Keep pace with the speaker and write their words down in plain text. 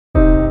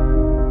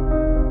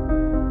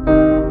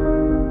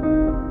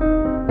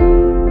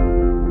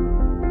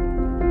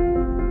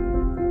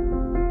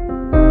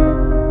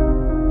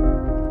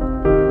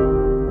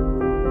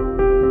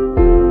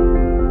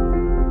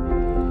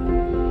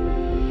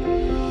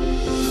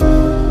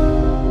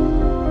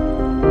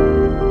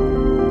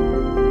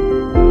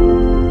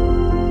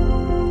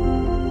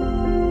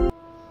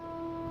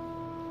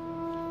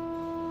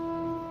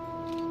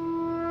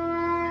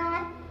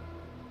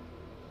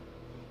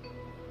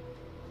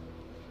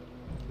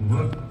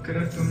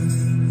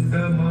वक्रतुंड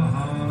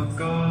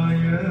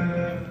महाकाय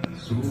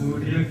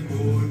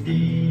सूर्यकोटि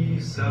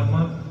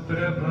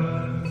समप्रभ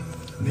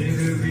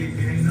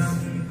निर्विघ्नं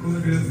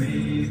कुरु मे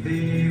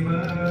देव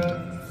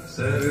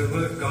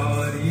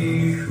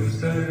सर्वकार्येषु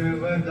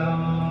सर्वदा।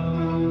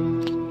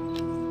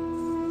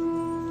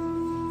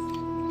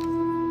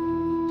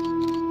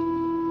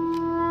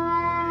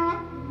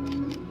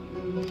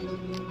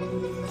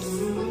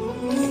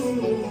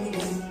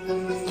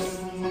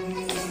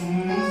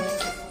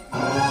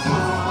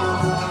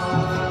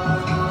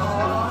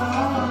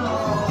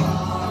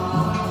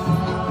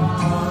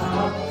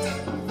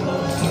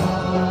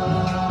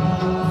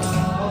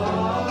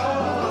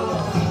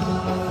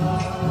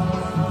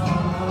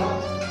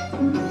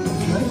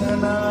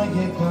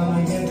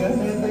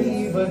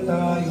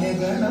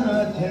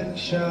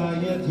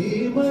 गणाध्यक्षाय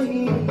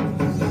धीमहि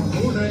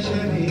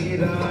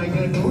गुणशरीराय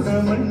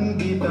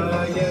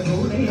गुणमण्डिताय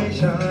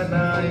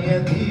गुणेशानाय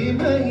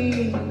धीमहि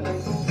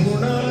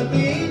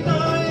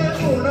गुणातीताय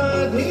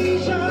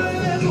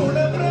गुणाधीशाय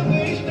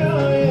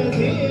गुणप्रविष्टाय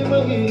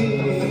धीमहि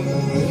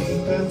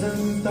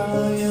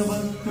एकदन्ताय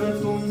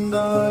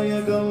वक्रतुण्डाय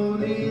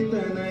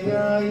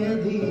गौरीतनयाय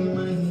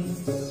धीमहि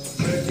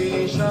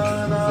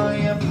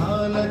प्रजेशानाय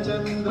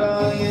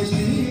भालचन्द्राय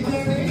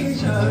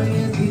श्रीगणेशाय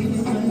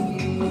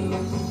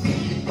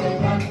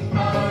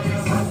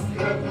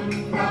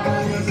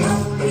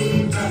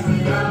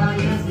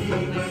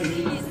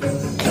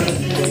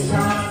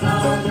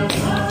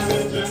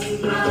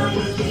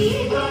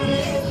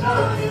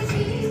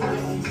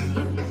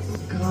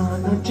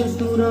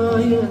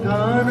चतुराय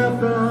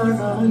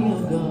गानप्राणाय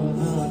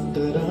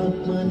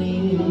गानान्तरात्मने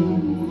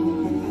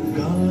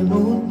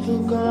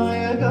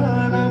गानोत्सुकाय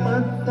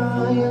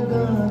गानमत्ताय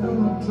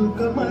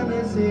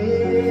गानोत्सुकमनसे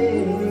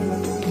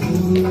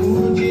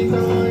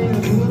गुरुपूजिताय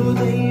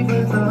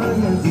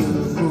गुरुदैवताय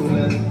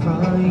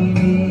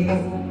गुरुकुलस्थायिने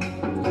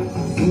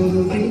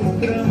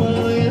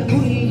गुरुविक्रमाय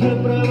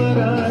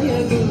गुह्यप्रवराय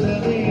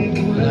गुरवे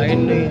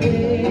गुरवे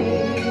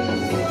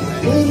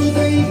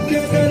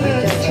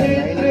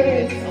गुरुदैत्यकलक्षेत्रे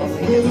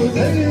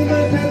गुरुधर्मधराध्याय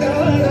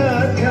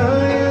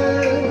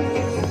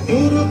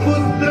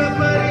गुरुपुत्र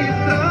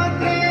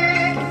परित्रात्रे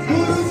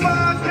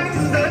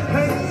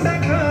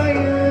गुरुपाखण्डखण्डकाय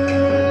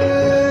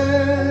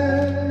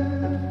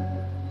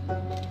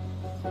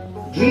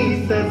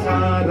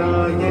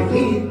गीतसाराय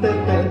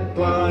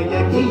गीततत्त्वाय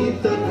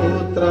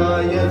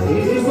गीतगोत्राय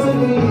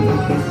धीमहि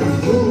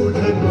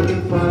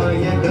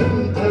गूढगुल्फाय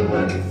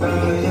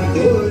गन्धमत्ताय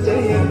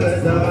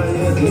गोजयप्रदाय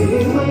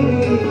धीमहि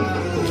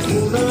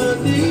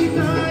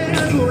गुणातीताय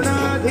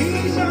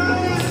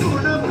गुणाधीशाय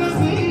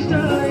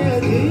गुणप्रविष्टाय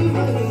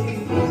धीमहि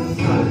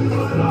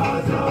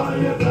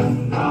सर्वराजाय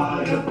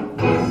गन्धाय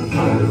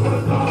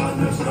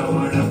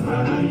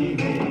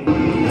सर्वगानश्रवणप्रणयिने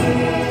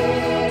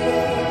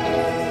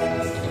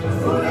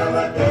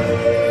गुणवते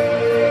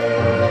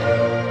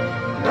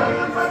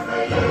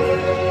गणपतये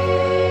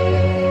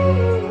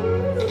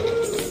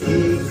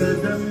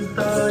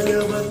एकदन्ताय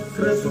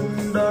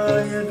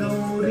वक्रतुण्डाय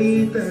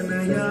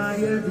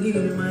गौरीतनयाय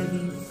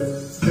धीमहि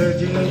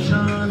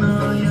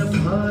गजेशानाय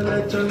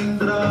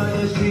भालचन्द्राय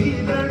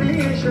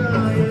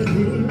श्रीगणेशाय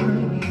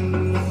धीमहि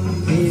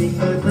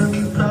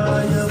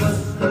एकदन्ताय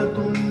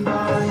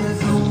वक्रतुण्डाय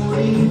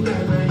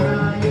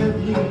गौरीतनयाय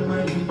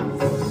धीमहि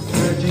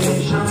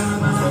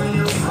गजेशानाय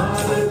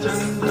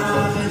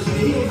भालचन्द्राय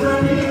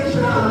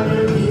श्रीगणेशाय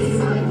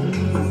धीमहि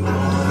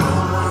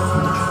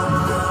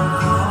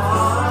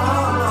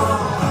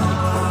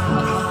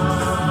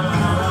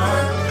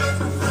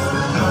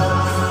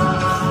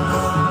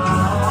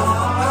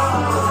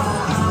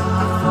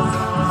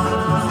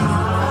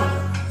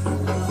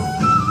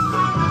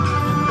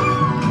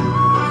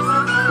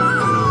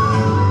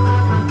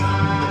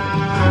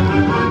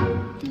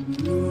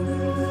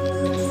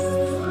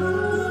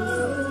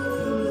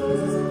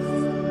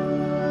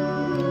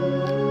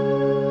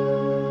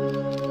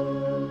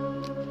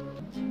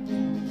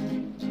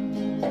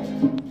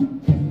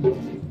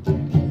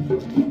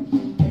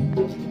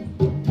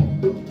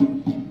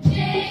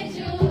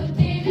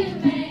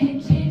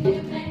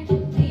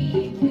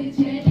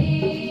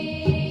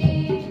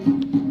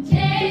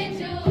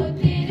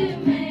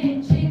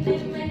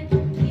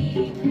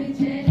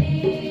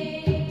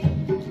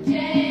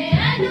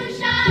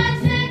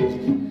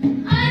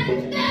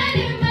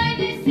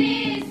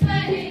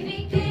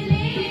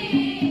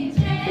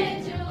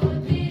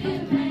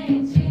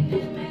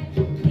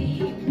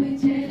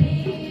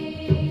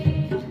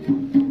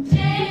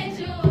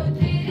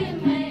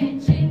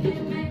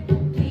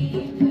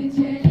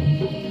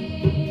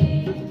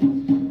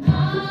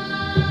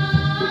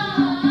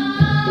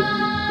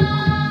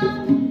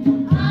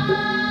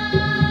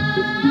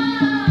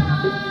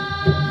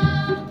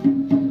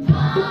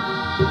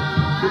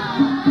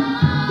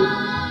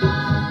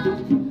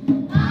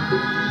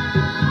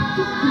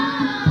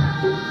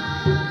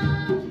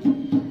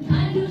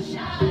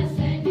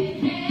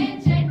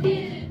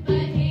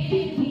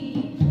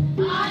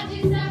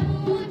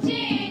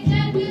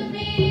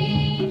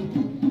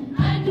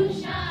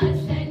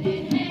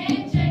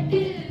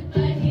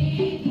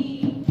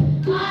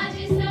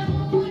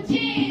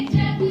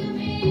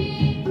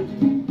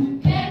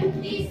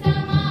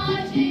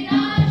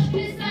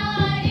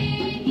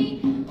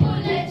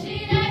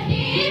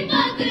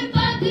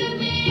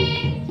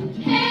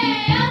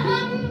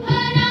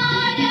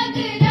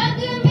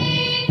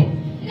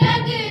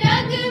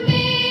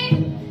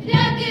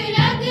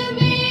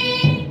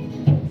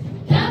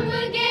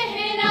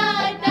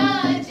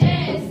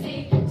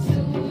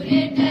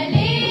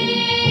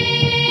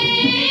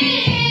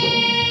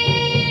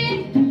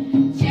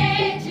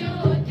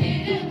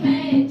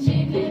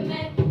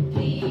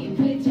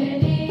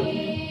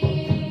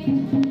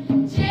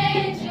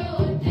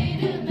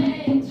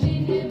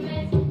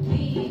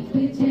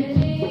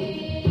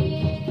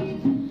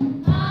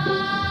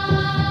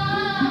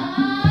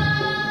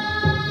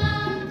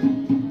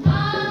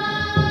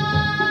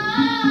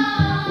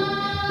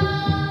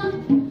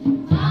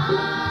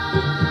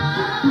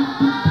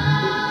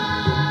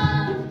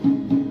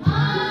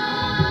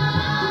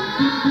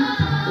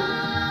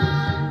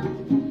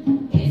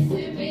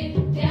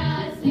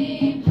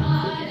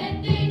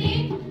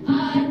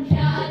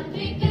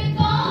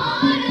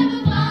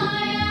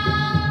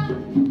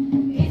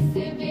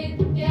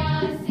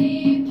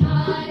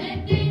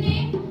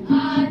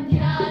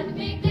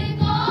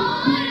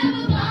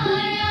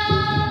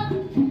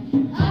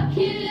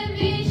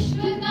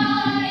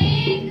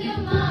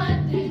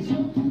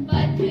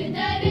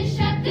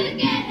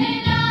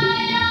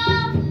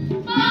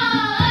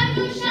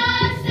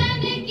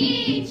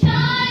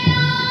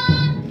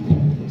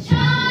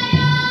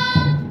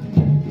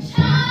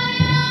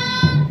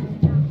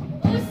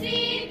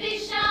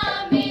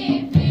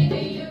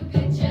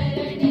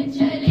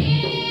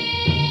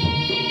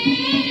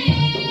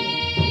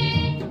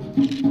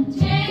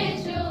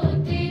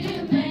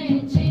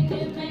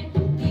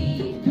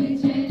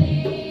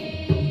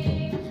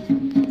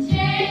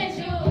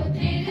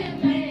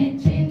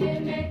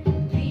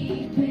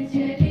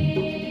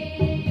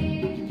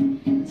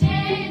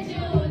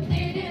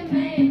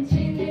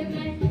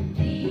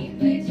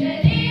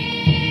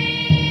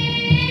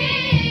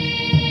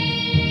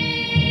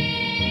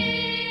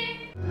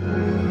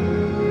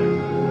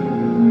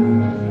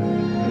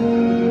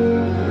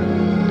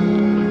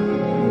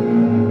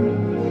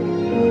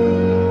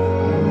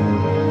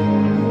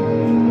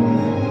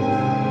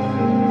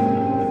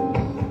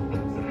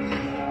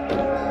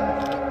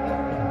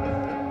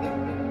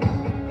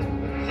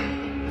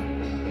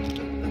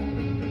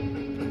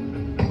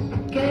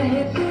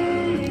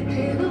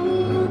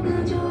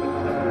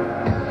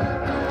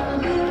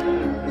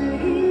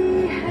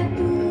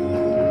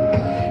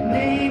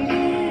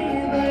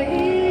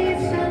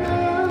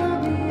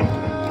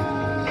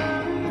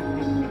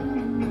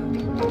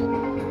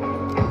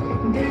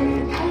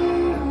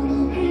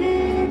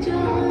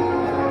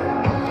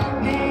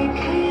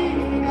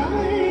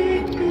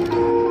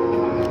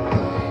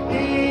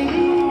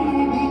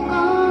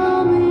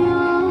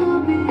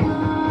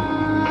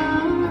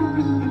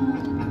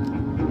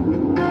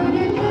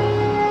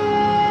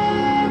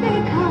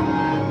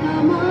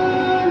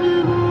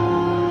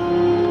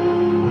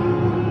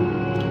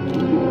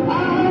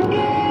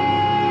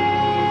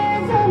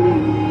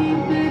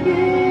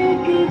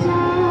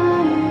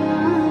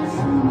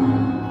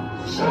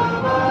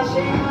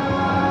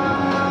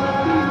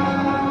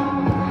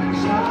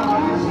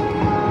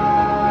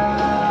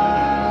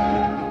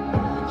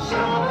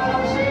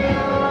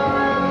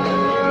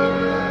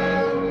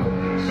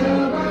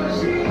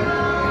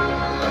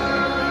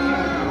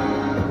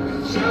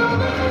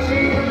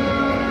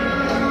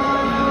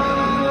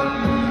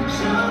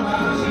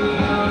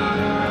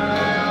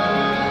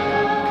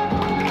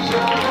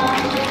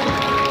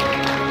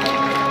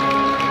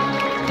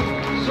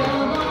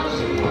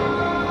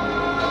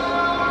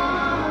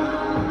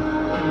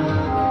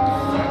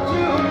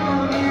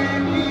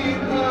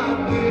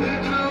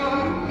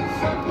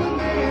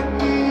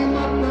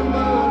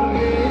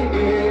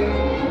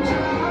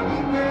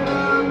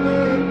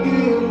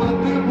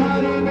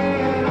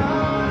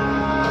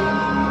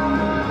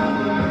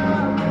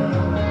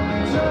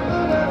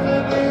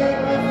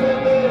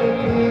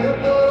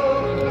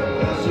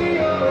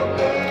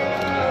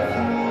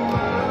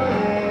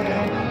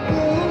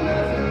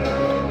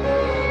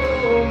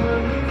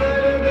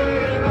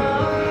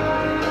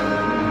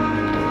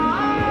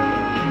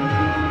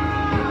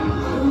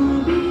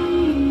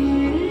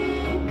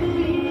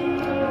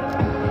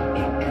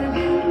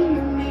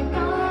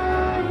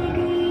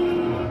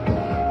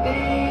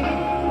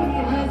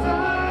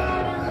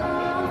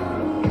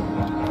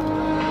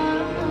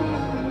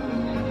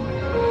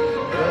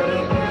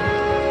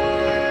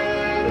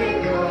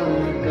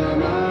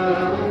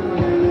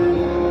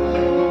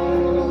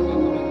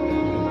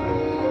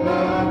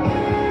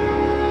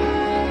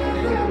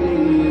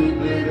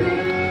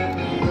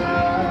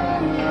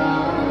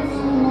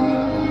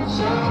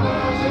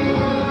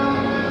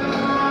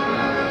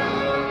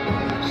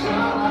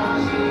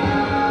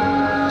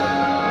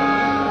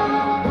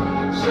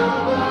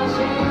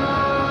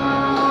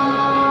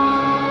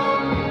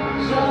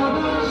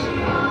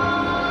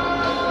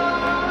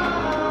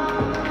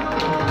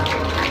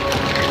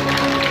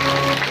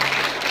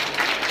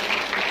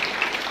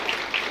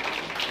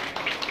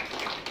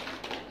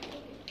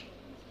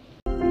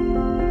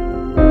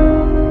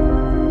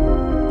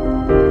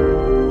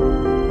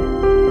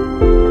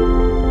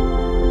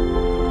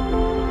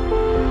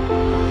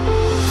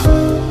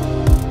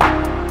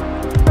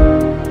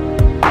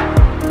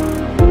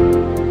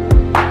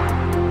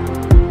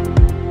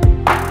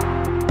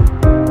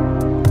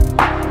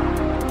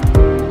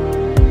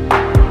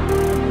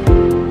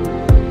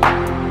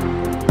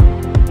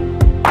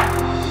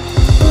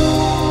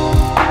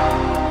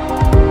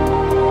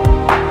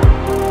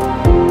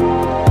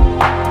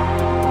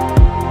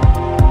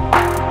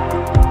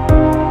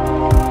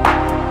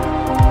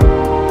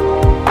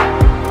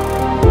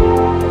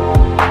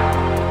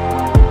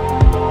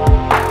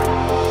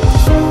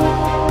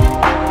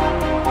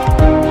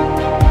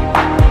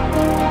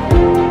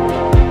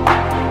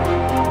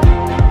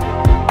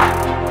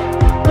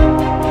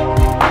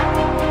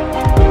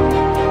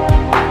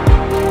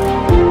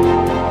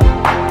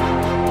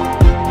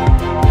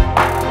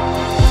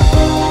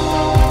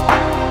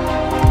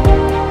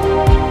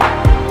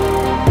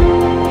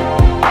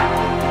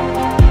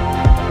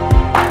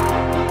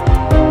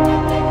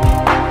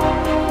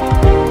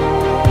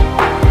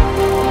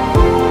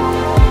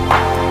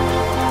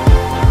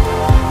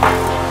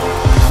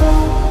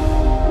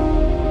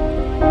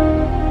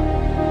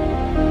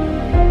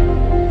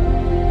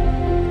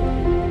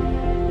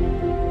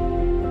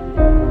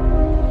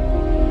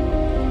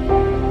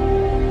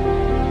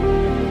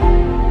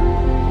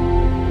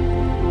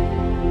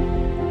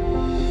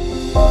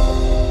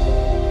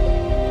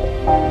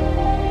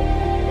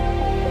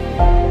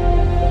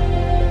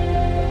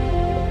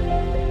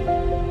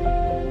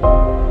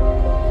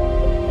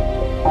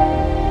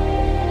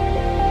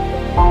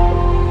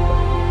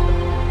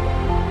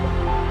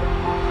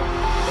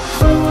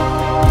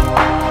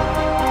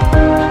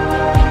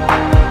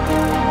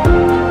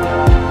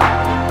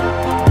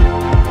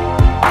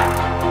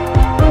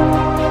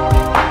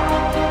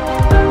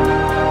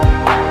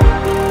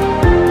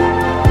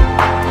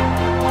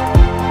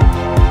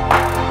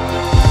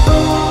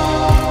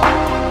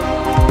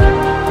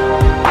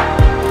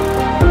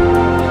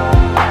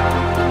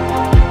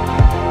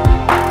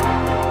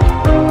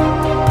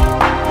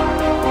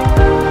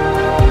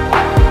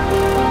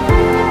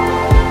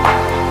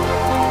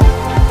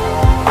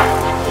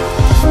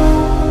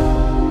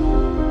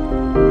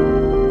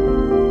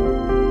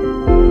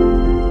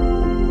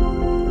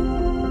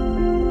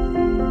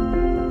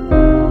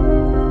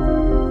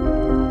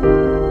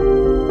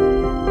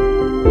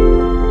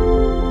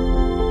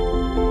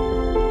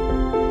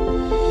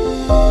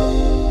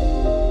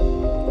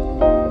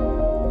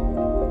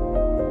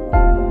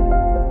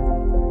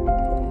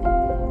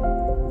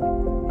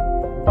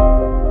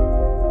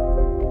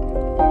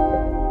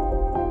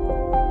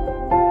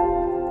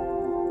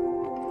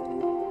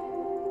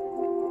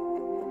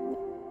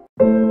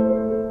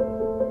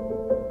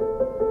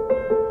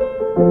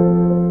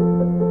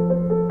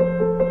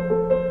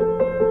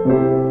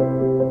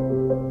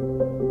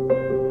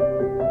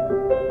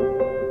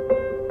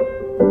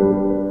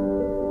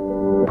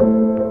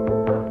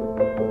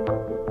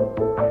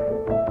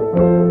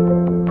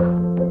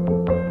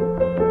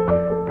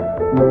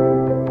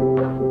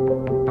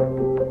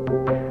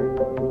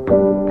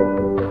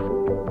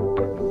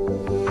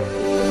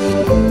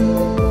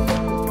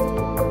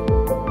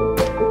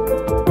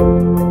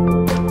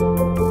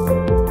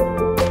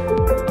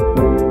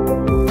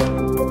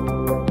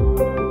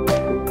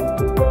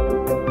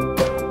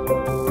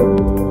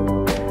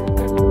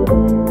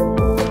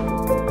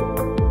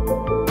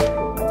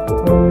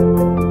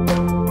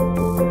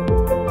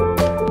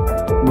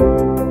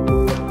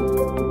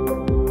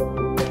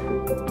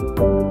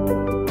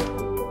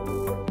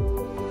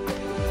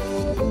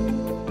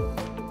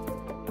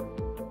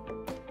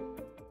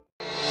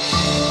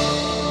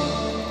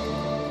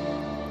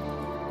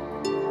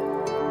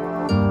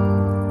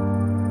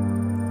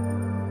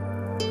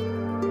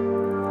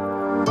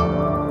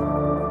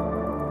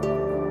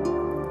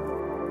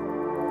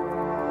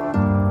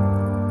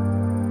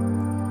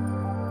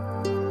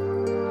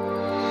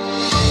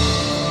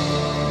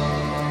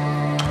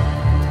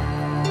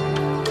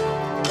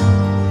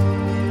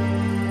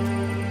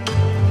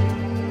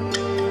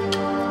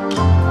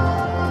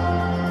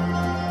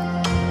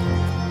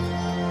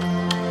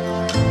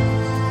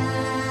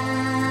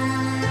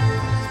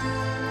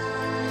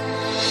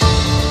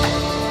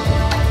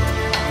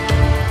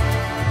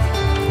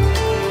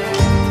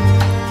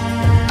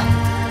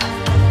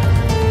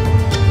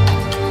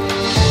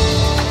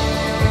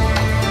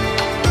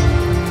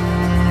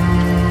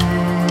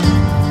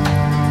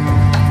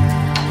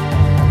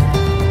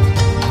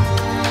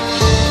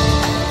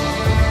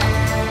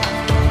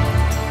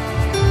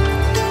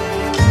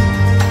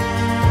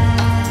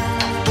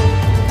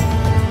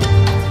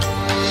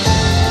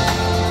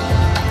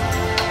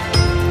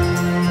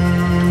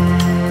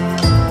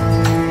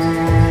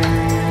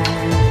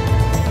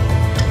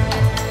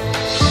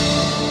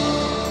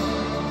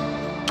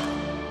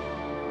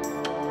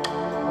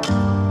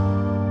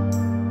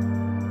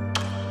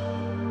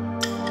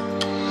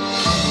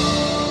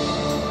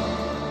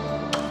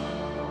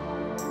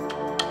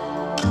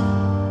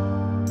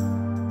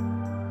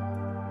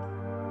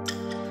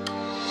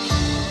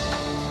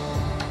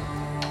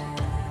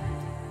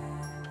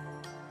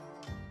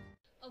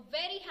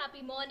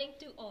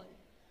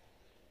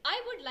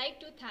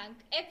thank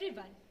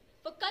everyone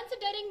for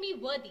considering me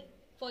worthy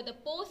for the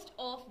post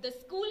of the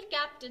school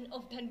captain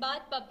of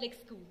DHANBAD Public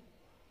School.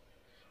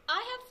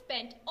 I have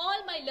spent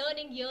all my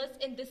learning years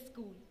in this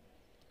school,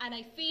 and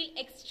I feel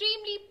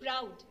extremely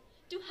proud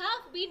to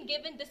have been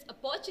given this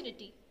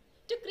opportunity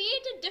to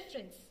create a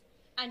difference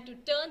and to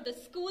turn the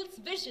school's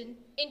vision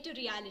into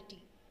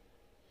reality.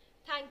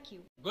 Thank you.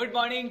 Good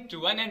morning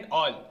to one and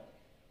all.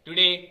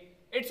 Today,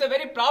 it's a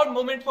very proud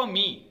moment for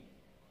me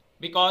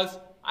because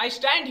I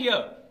stand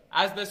here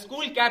as the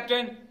school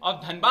captain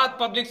of DHANBAD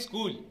Public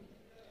School.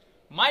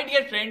 My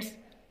dear friends,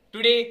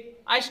 today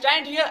I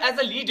stand here as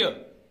a leader,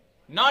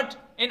 not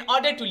in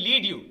order to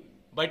lead you,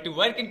 but to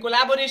work in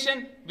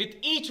collaboration with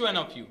each one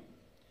of you,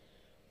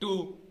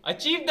 to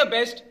achieve the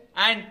best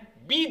and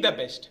be the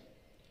best.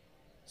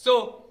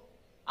 So,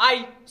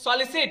 I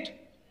solicit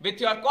with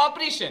your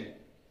cooperation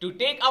to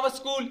take our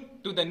school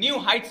to the new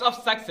heights of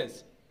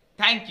success.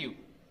 Thank you.